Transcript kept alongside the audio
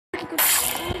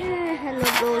Hello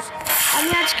দোস্ত,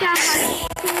 আমি আজকে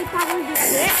পাগল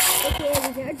দিচ্ছে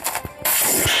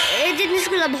এই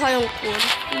জিনিসগুলো ভয়ঙ্কর।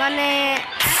 মানে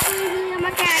এখন যদি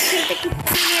আমাকে খেলতে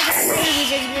কিচ্ছু নিয়ে যাচ্ছে এই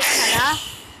জিনিস ছাড়া,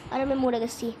 আর আমি মরে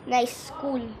গেছি। নাইস,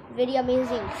 কুল, ভেরি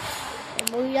অ্যামেজিং।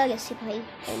 মইরা গেছি ভাই,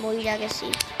 মইরা গেছি।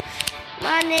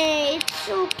 মানে ইটস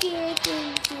ওকে,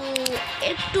 কিন্তু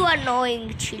একটু অ্যানোয়িং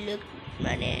ছিল।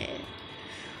 মানে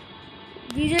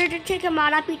ভিডিওটার থেকে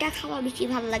মারা পিঠা খাওয়া বেশি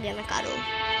ভালো লাগে না কারো।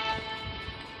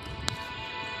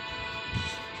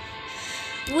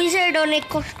 উইজার্ড অনেক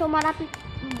কষ্ট মারা পিঠা,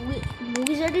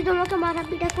 উইজার্ডই তোমাকে মারা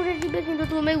পিঠা করে দিবে, কিন্তু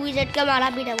তুমি উইজার্ডকে মারা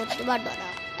পিঠা করতে পারবে না,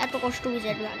 এত কষ্ট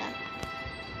উইজার্ড মারা।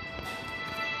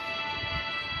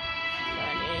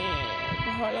 মানে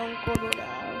ভয়ঙ্কর ওরা।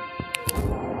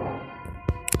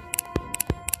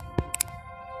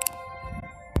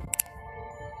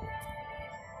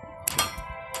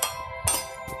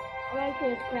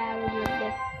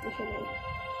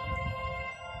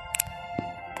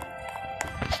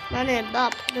 মানে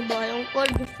বাপ, ভয়ঙ্কর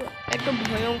একটু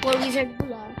ভয়ঙ্কর উইজার্ড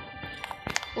গুলা,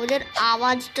 ওদের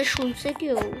আওয়াজটা শুনছে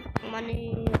কেউ? মানে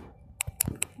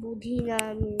বুঝি না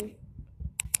আমি।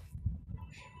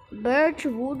 বার্চ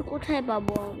উড কোথায়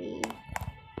পাবো আমি?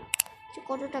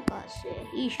 কত টাকা আছে?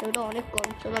 ইস, ওটা অনেক কম।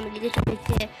 চলো আমি লিখে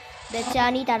চলেছে বেঁচে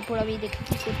আনি, তারপর আমি দেখি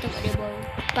কি করতে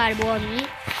পারবো আমি।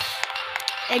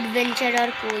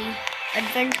 অ্যাডভেঞ্চারার কই?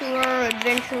 অ্যাডভেঞ্চার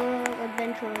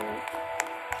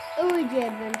ওই যে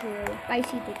অ্যাডভেঞ্চারার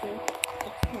পাইসি থেকে।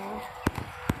 আচ্ছা,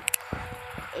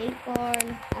 এই কর্ন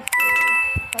আছে,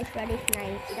 ফার্স্ট রাডিশ নাই,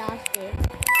 এটা আছে।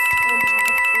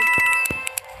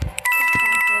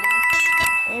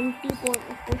 এমটি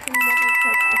পোষণ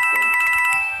বটল আছে।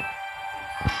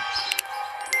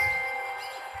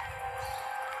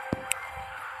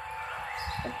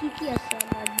 কি কি আছে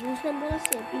আমার? ব্লু সিম্বল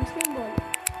আছে, পিঙ্ক সিম্বল,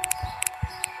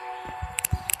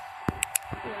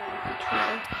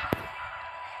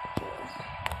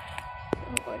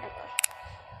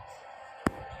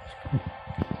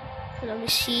 আমি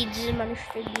সিডস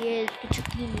মানুষকে দিয়ে কিছু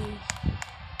কিনি,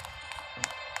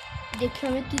 দেখি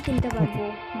আমি কি কিনতে পারবো।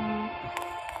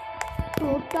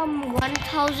 টোটাম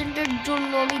 1000-এর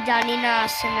জন্য আমি জানি না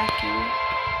আছে নাকি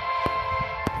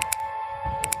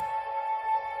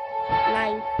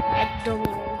নাই,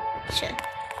 একদমই নেই। আচ্ছা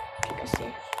ঠিক আছে,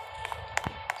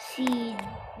 সিড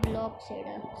ব্লকস,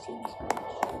 এটা সিডস।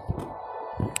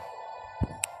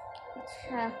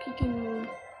 আচ্ছা কি কিনবো?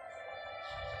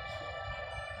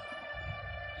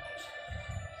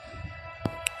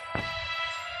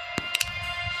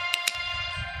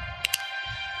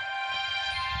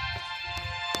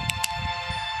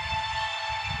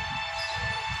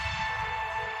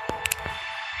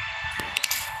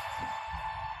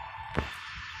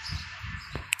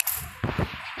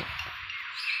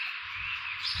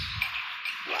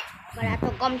 এত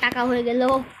কম টাকা হয়ে গেল,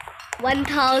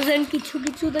 1000 কিছু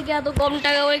কিছু থেকে এত কম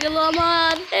টাকা হয়ে গেল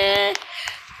আমার।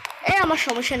 আমার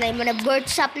সমস্যা নাই, মানে বার্ড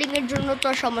সাপ্লিং এর জন্য তো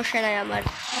সমস্যা নাই আমার।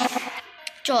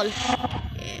 চল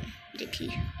দেখি,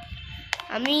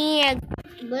 আমি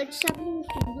বার্ড সাপ্লিং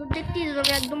সুন্দর দেখতে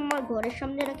আমি একদম আমার ঘরের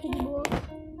সামনে রেখে দিব।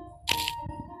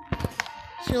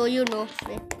 সো ইউ নো,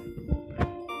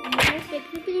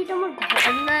 টেকনিক্যালি এটা আমার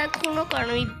ঘর না এখনো, কারণ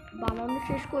আমি বানানো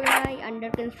শেষ করে নাই, আন্ডার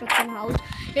কনস্ট্রাকশন হাউস।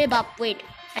 এ বাপ, ওয়েট,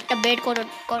 একটা বেড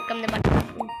কেমনে বানায়?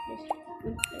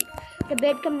 একটা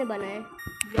বেড কেমনে বানায়?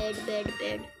 বেড বেড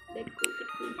বেড বেড কই, বেড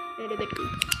কই, আরে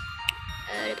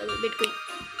বাবা, বেড কই?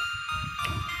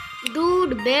 ডুড,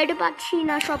 বেড পাচ্ছি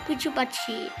না, সব কিছু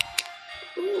পাচ্ছি।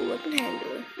 ওপেন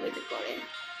হ্যান্ডেল, ওয়েট করে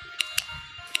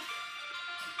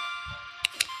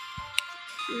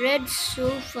রেড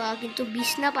সোফা, কিন্তু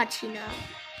বিছনা পাচ্ছি না।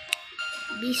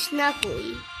 বিছনা কই?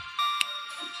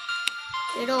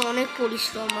 এটা অনেক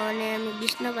পরিশ্রম, মানে আমি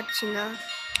বিছনা পাচ্ছি না।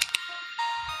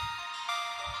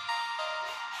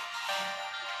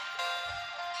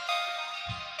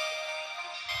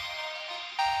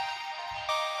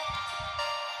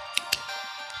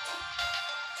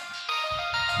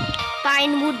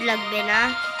 পাইন উড লাগবে না?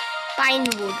 পাইন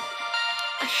উড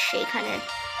সেখানে,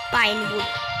 পাইন উড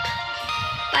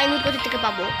কোথা থেকে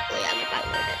পাবো? ওই আমি পাইন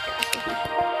উড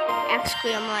এক্স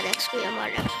কই আমার, এক্স কই আমার,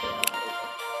 এক্স কই আমার।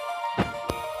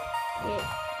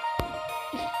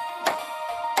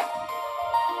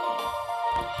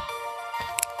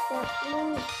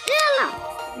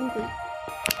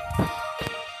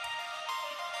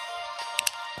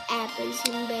 অ্যাপেল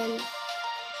সিম্বল,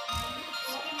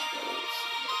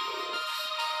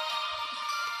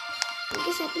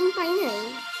 সাপ্লিং পাই নাই।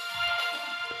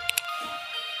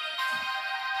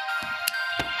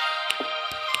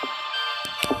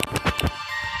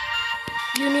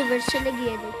 ইউনিভার্সালে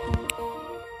গিয়ে দেখি।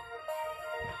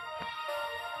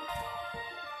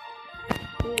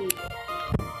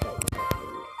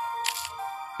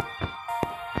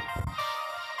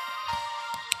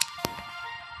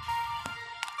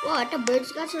 একটা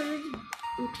বার্ডস গাছ অলরেডি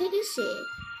উঠে গেছে।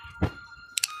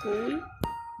 কুল।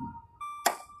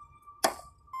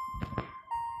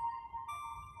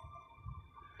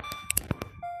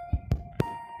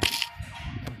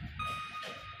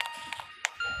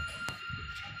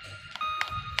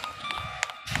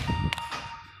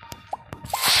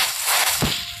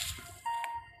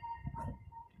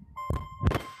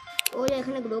 ওই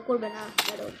এখানে গ্রো করবে না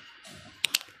কারণ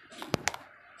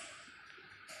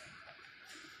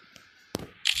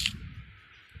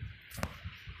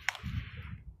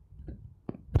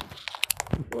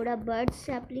ওরা বার্ড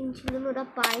স্যাপলিং ছিল না, ওরা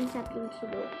পাইন স্যাপলিং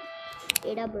ছিল,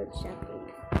 এরা বার্ড স্যাপলিং।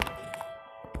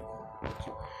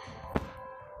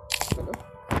 চলো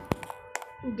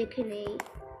দেখে নেই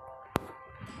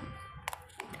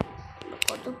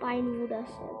কত পাইন উড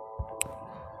আছে।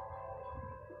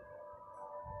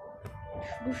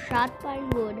 শুধু 7 পাইন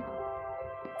উড,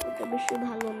 এটা বেশি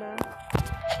ভালো না।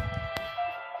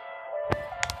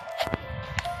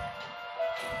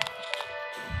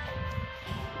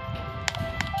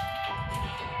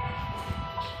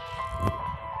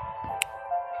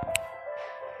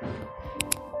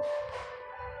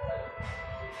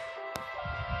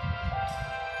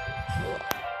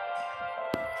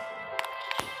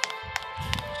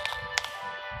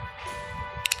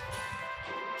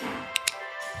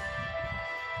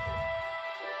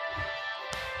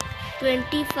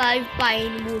 $25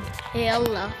 pine wood. Hey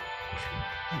Allah.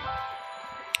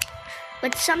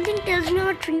 But something tells me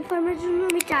আমার ট্রি ফার্মের জন্য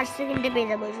আমি 4 সেকেন্ডে পেয়ে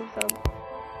যাবো সব।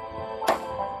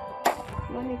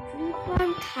 মানে ট্রি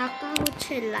ফার্ম থাকা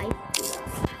হচ্ছে লাইফ পুরো।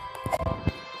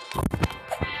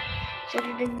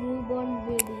 সেটা নিউ বর্ন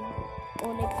বেবি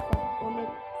অনেক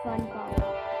ফান পাওয়া।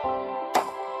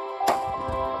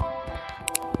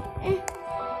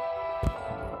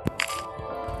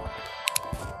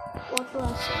 কত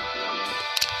আছে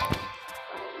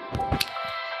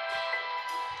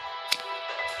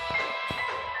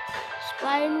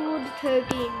Spinewood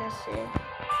 13 আছে।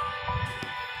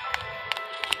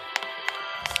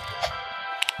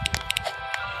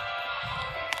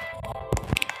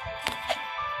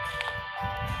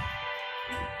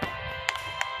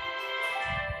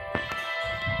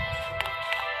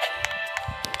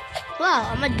 ওয়াও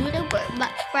আমার দুটো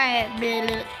প্রায়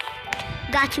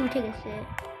গাছে উঠে গেছে।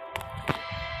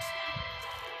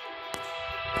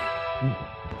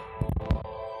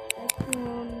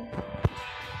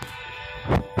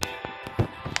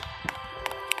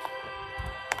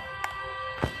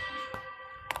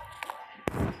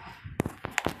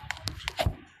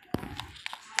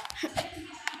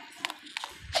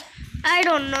 I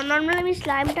don't know, normally আমি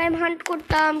স্লাইম টাইম হান্ট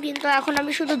করতাম, কিন্তু এখন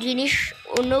আমি শুধু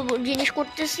অন্য জিনিস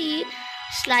করতেছি,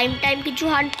 স্লাইম টাইম কিছু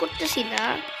হান্ট করতেছি না।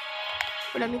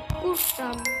 ওটা আমি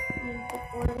করতাম কিন্তু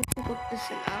পরে কিছু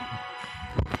করতেছি না।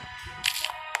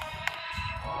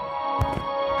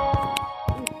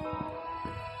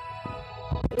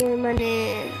 মানে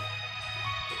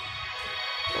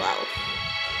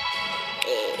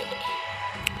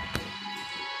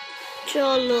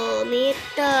চলো আমি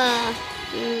একটা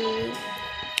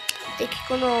দেখি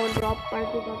কোনো ড্রপ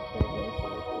পার্টি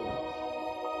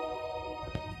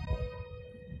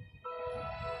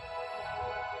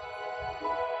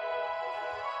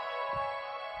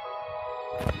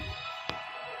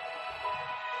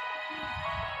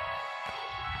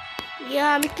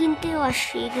আমি কিনতেও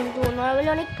আসি, কিন্তু নর্মালি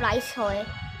অনেক প্রাইস হয়।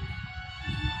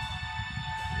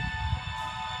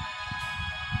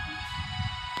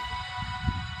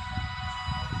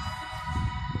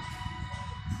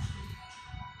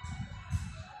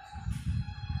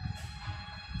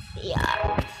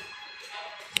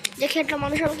 দেখি একটা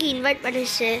মানুষ আমাকে ইনভাইট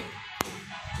পাঠিয়েছে।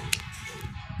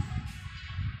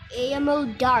 AML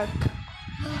ডার্ক,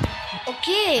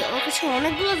 ওকে ওর কাছে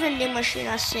অনেকগুলো ভেন্ডিং মেশিন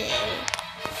আছে।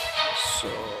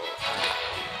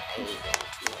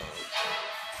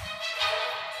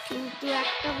 কিন্তু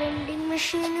একটা ভেন্ডিং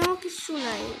মেশিনেও কিছু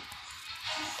নাই।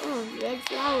 Red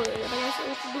flower,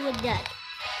 what to do with that?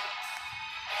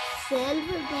 Sell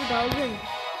for 2000.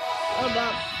 Oh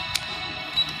বাপ।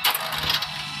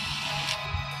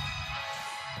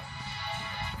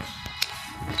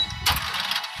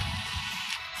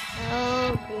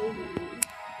 Oh baby.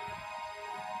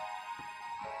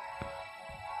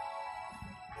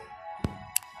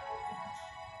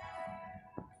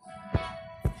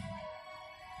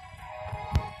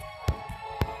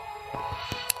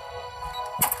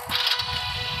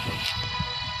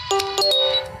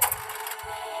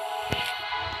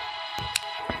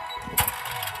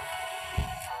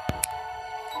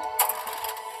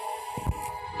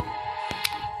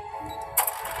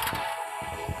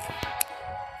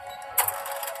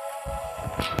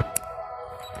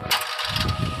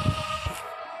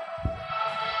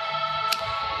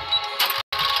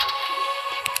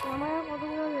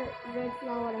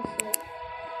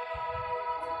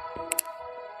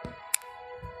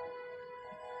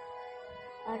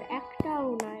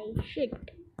 শিট,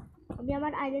 আমি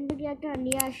আমার আইল্যান্ডে একটা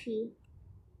নিয়ে আসি,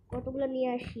 কতগুলো নিয়ে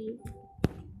আসি।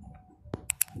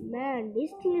 Man,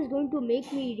 this thing is going to make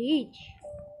me rich.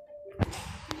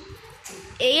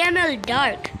 AML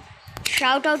Dark,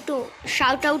 shout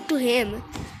out to him।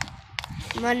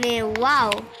 মানে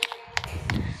ওয়াও,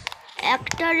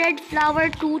 একটা রেড ফ্লাওয়ার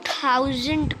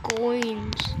 2000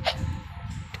 কয়েন্স।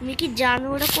 তুমি কি জানো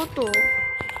ওটা কত?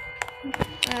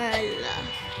 আল্লাহ,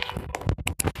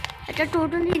 এটা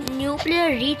টোটালি নিউ প্লেয়ার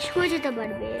রিচ হয়ে যেতে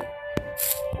পারবে।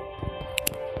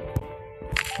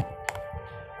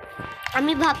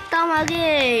 আমি ভাবতাম আগে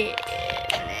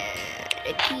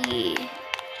কি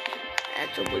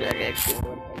এতগুলো রেড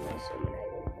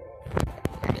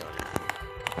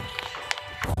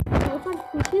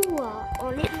খুশি হুয়া,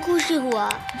 অনেক খুশি হুয়া।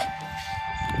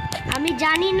 আমি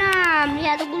জানি না আমি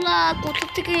এতগুলা কোথা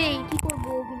থেকে কি করব,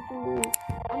 কিন্তু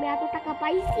আমি এত টাকা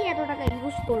পাইছি, এত টাকা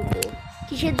ইউজ করব।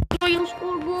 কিসের জন্য ইউজ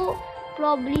করব?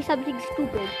 Probably something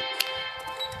stupid.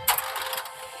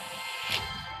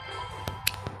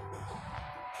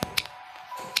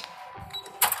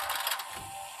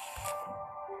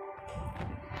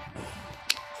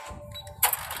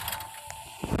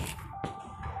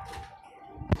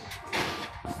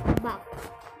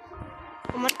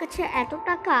 আমার কাছে এত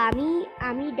টাকা, আমি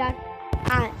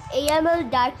AML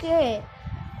ডার্কে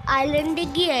আইল্যান্ডে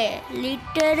গিয়ে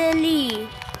লিটারেলি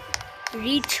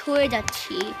রিচ হয়ে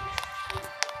যাচ্ছি।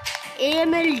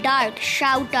 AML dark,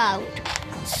 shout out,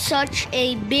 such a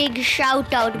big shout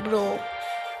out bro.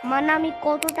 মানে আমি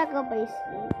কত টাকা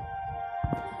পাইছি,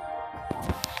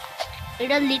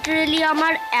 এটা লিটারেলি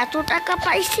আমার এত টাকা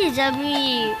পাইছি যে আমি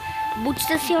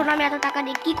বুঝতেছি না আমি এত টাকা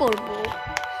দিয়ে কি করব।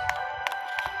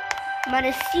 মানে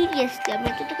সিরিয়াসলি আমি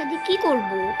এত টাকা দিয়ে কি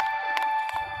করব?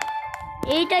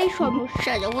 এইটাই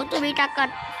সমস্যা, যখন তুমি টাকা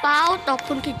পাও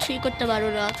তখন কিছুই করতে পারো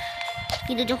না,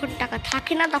 কিন্তু যখন টাকা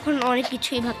থাকে না তখন অনেক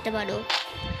কিছুই ভাবতে পারো।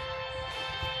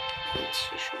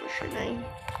 সমস্যা নাই,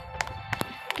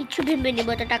 কিছু ভেবে নেব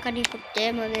তো টাকা নিয়ে করতে।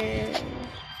 মানে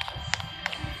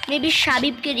মেবি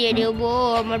সাবিবকে দিয়ে দেবো,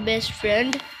 আমার best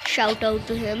friend, shout out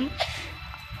to him.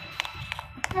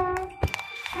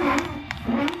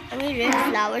 আমি রেড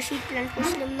ফ্লাওয়ার সিড প্ল্যান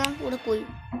করছিলাম না, ওরা কই?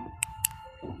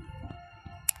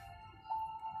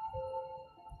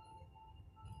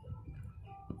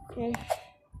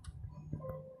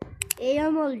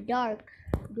 AML Dark,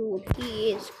 dude, he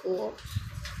is cool.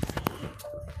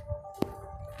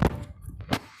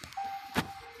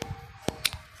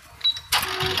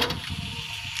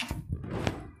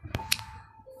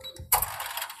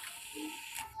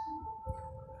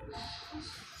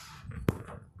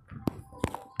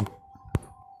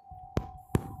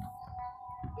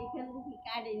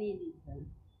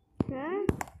 হ্যাঁ,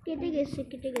 কেটে গেছে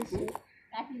কেটে গেছে।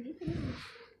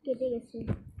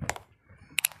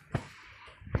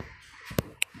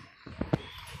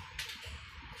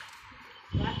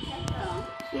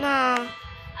 না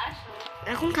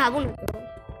এখন খাবো না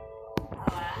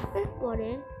তো, পরে।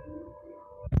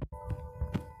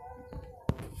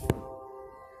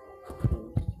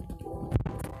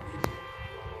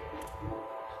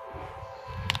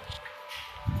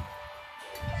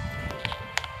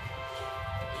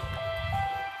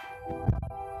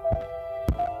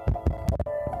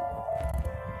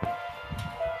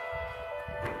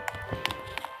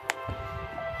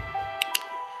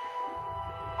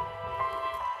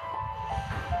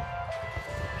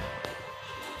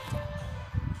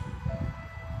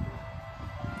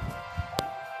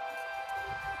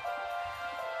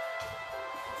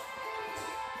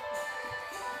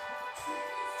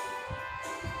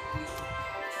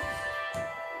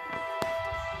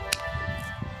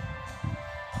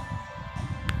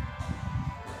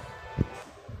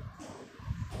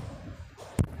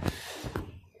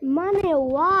 মানে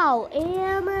ওয়াও,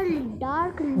 AML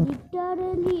ডার্ক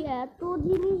লিটারেলি এত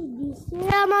জিনিস দিছে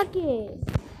আমাকে,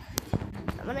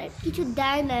 মানে কিছু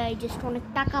দেয় না, জাস্ট অনেক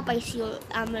টাকা পাইছি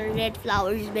আমার রেড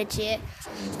ফ্লাওয়ার্স বেচে।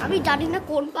 আমি জানি না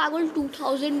কোন পাগল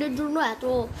 2000-এর জন্য এত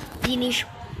জিনিস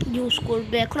ইউজ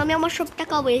করবে। এখন আমি আমার সব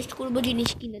টাকা ওয়েস্ট করবো জিনিস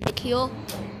কিনে। দেখিও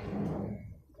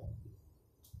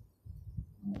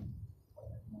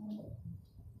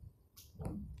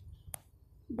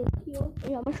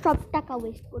আমার সব টাকা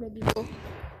ওয়েস্ট করে দিব।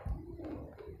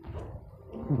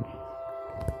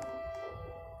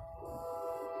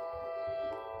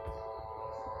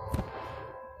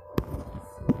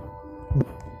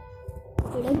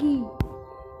 এটা কি?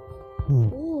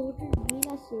 ও, ওটা গ্রিল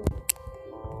আছে।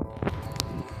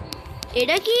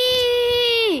 এটা কি?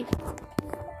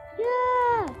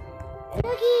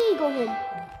 এটা কি কখন?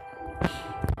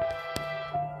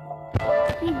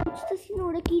 কি বুঝতেছি না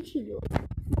ওটা কি ছিল,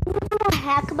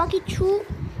 হ্যাক বা কিছু।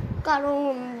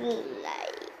 কারণ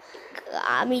লাইক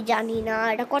আমি জানি না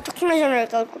এটা কতক্ষণের জন্য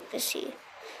রেকর্ড করতেছি।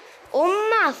 ও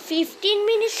মা 15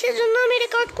 মিনিটসের জন্য আমি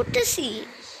রেকর্ড করতেছি।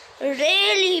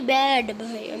 রিয়েলি ব্যাড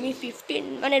ভাই। আমি 15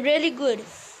 মানে really good,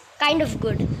 kind of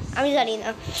good, আমি জানি না।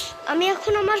 আমি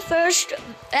এখন আমার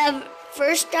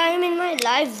first time in my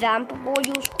life ভ্যাম্পো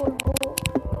use করবো।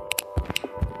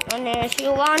 মানে ইফ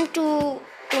ইউ ওয়ান্ট টু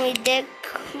তুমি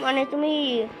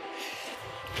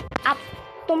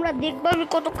তোমরা দেখবে আমি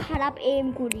কত খারাপ এম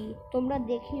করি। তোমরা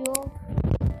দেখিও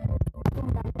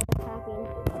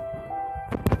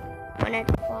মানে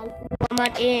আমার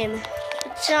এম।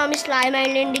 আচ্ছা আমি স্লাইম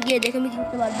আইল্যান্ডে গিয়ে দেখে আমি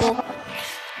জিততে পারবো।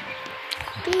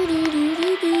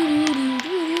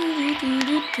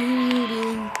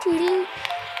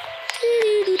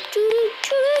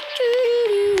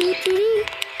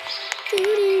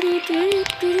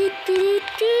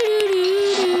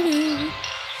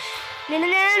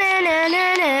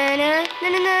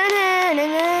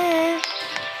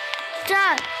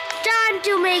 Time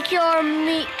to make your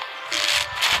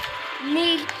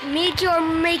meet your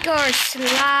maker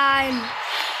slime.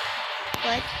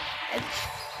 What?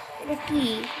 এটা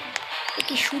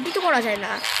কি শুটি তো করা যায়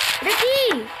না। এটা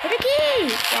কি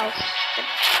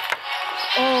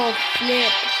ও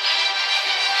ফ্লিপ।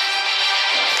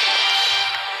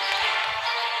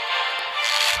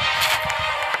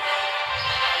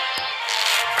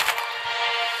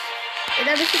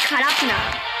 এটা বেশি খারাপ না।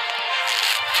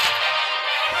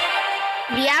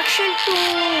 Reaction to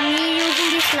me using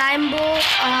the slime bow,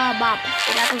 বাপ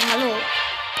এটা তো ভালো।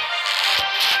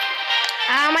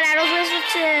 আমার অ্যারো ফেস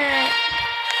হচ্ছে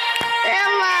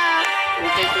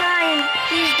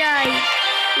please die,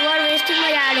 you are wasting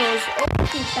my Arrows. ও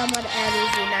ঠিক আমার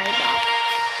অ্যারোস নাই বাপ।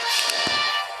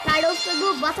 টাইডস তো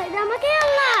বাঁচাই দে আমাকে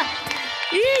আল্লাহ।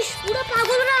 ইস পুরো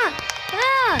পাগল না।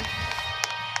 হ্যাঁ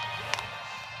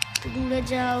দূরে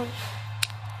যাও,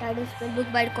 টাইডস বুক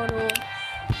বাইর করো।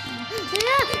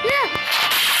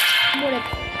 মরে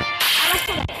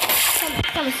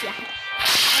সমস্যা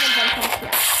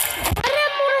আরে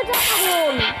মরে যা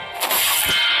পাগল।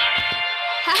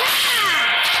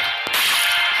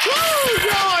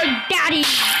 Your daddy.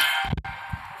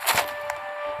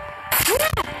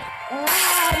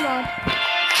 Not.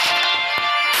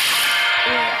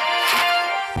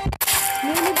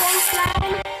 Newly born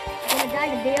slime gonna die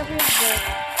the day of his birth.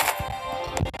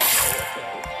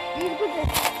 These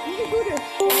good.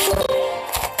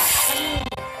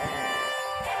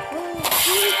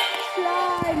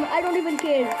 Slime. I don't even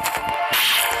care.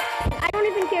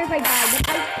 If I die, but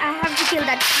I have to kill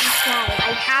that pink slime.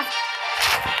 I have.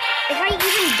 If I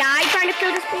even die trying to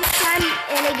kill this pink slime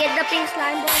and I get the pink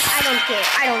slime balls, I don't care.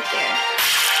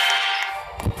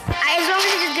 As long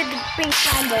as I just get the pink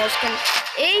slime balls, can.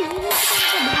 Hey,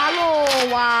 hello!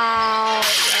 Wow!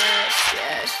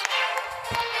 Yes.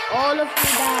 All of you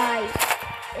die.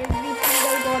 Every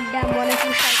single goddamn one of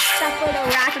you shall suffer the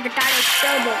wrath of the Titan's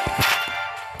turbo.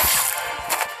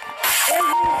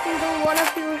 Every single one of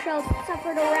you shall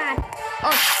suffer the wrath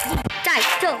of the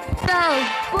Titan's turbo.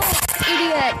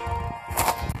 Idiot.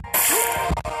 I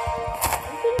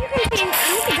think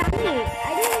you can change.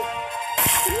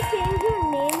 Can you change your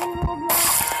name in Roblox?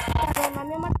 কারণ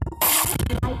আমি আমার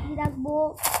ID রাখবো,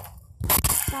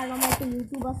 কারণ আমার একটা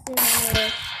YouTube আছে, মানে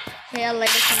hair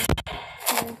like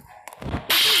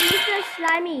mister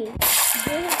স্লাইমি,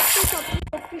 যে হচ্ছে সবচেয়ে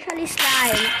শক্তিশালী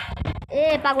স্লাইম।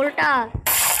 পাগলটা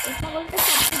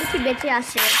সবচেয়ে বেশি বেঁচে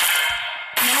আছে।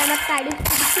 মানে আমার টাইডস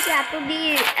থেকে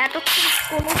এতক্ষণ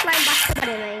কোনো স্লাইম বাঁচতে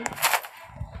পারে নাই।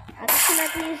 এতক্ষণ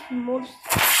অ্যাটলিস্ট মোট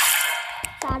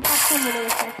 4-5টা মরে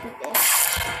গেছে একসাথে।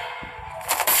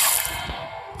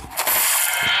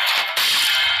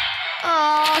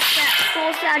 Oh, so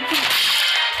sad.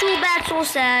 Too bad, so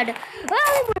sad.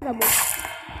 আমি মরে যাবো।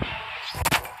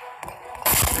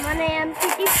 মানে আমি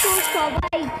pretty sure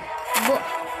সবাই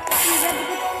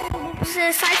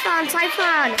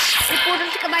সাইফান এই পোর্টাল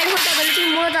থেকে বাইরে হতে পারলে তুমি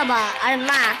মরে যাবা। আর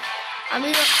না,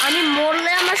 আমি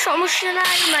মরলে আমার সমস্যা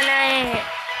নাই। মানে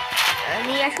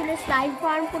আমি আসলে স্লাইম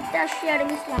ফার্ম করতে আসছি, আর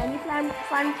আমি স্লাইম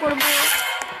ফার্ম করবো।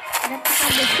 এটা তো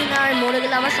দেখছি না, আর মরে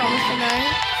গেলে আমার সমস্যা নাই।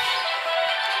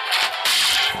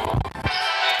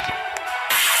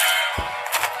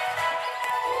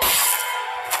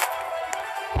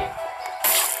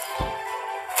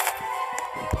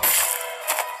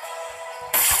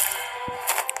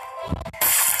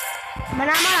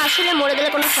 মানে আমার আসলে মরে গেলে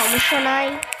কোনো সমস্যা নাই।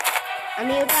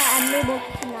 আমি ওটা এমনি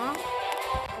বলছি না,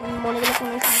 মরে গেলে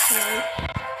কোনো সমস্যা নাই।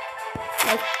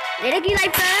 এটা কি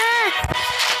লাইফটা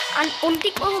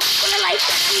অন্তিক করে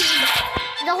লাইফটা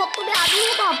যখন তুমি আমি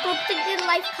হতো প্রত্যেক দিন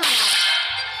লাইফ খারাপ।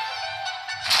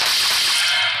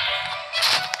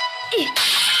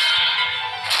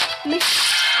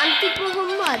 আতিক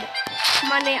মোহাম্মদ,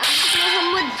 মানে আতিক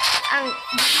মোহাম্মদ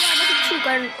আমার কিছু,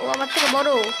 কারণ ও আমার থেকে বড়।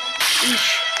 ইস,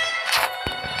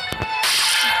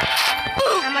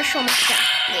 আমার সমস্যা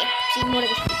মরে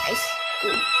গেছে।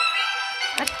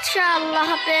 আচ্ছা, আল্লাহ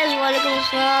হাফেজ, ওয়ালাইকুম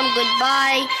আসসালাম, গুড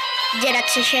বাই। যেটা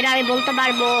সেটা আমি বলতে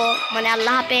পারবো, মানে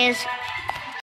আল্লাহ হাফেজ।